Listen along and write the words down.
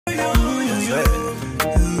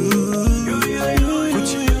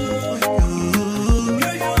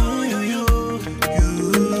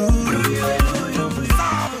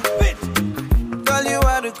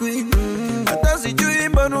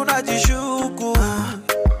shuku.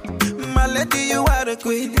 My lady, you are the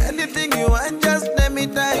queen. Anything you want, just let me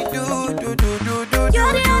die. Do.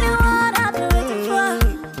 You're the only one I've been waiting for.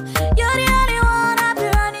 You're the only one I've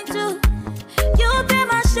been running to. You'll be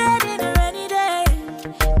my shade in a rainy day,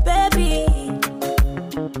 baby.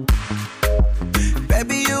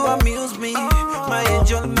 Baby, you amuse me. My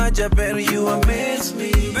angel, my jabber, you amaze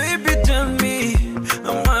me. Baby, tell me,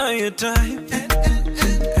 am I your type?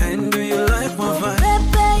 And do you like my vibe?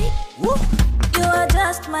 Baby, you are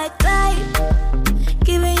just my type.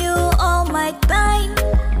 Giving you all my time.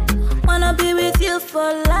 Wanna be with you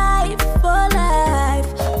for life, for life.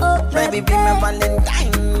 Oh, baby, be my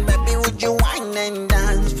Valentine. Baby, would you wine and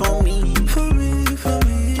dance for me? For me.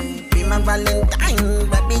 Be my Valentine.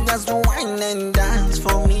 Baby, just wine and dance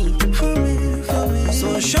for me. For me.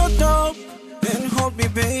 So shut up and hold me,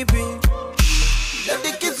 baby. Let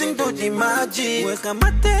the kissing do the magic. Weka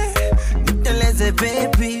mate, niteleze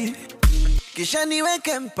baby. Kisha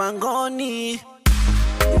niweke mpangoni.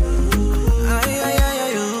 Ay, ay, ay,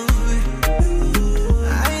 ay, ay.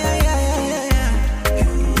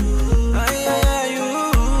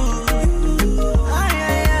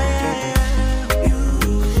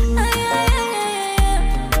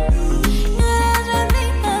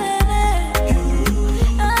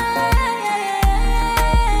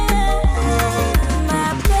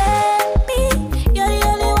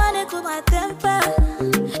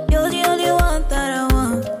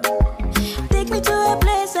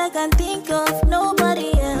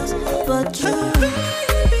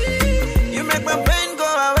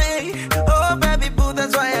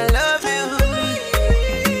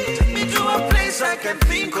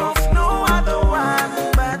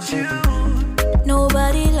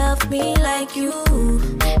 Nobody loved me like you.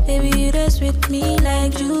 Baby, you just with me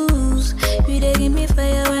like juice. You dey give me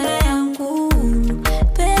fire when I am cool.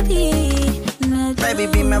 Baby, baby,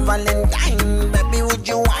 be my Valentine. Baby, would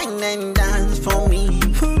you wine and dance for me?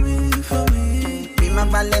 For me. Be my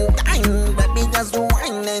Valentine. Baby, just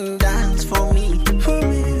wine and dance for me. For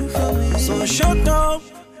me. So shut up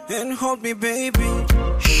and hold me, baby.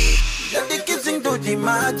 Let the kissing do the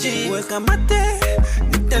magic. Weka mate,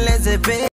 niteleze baby.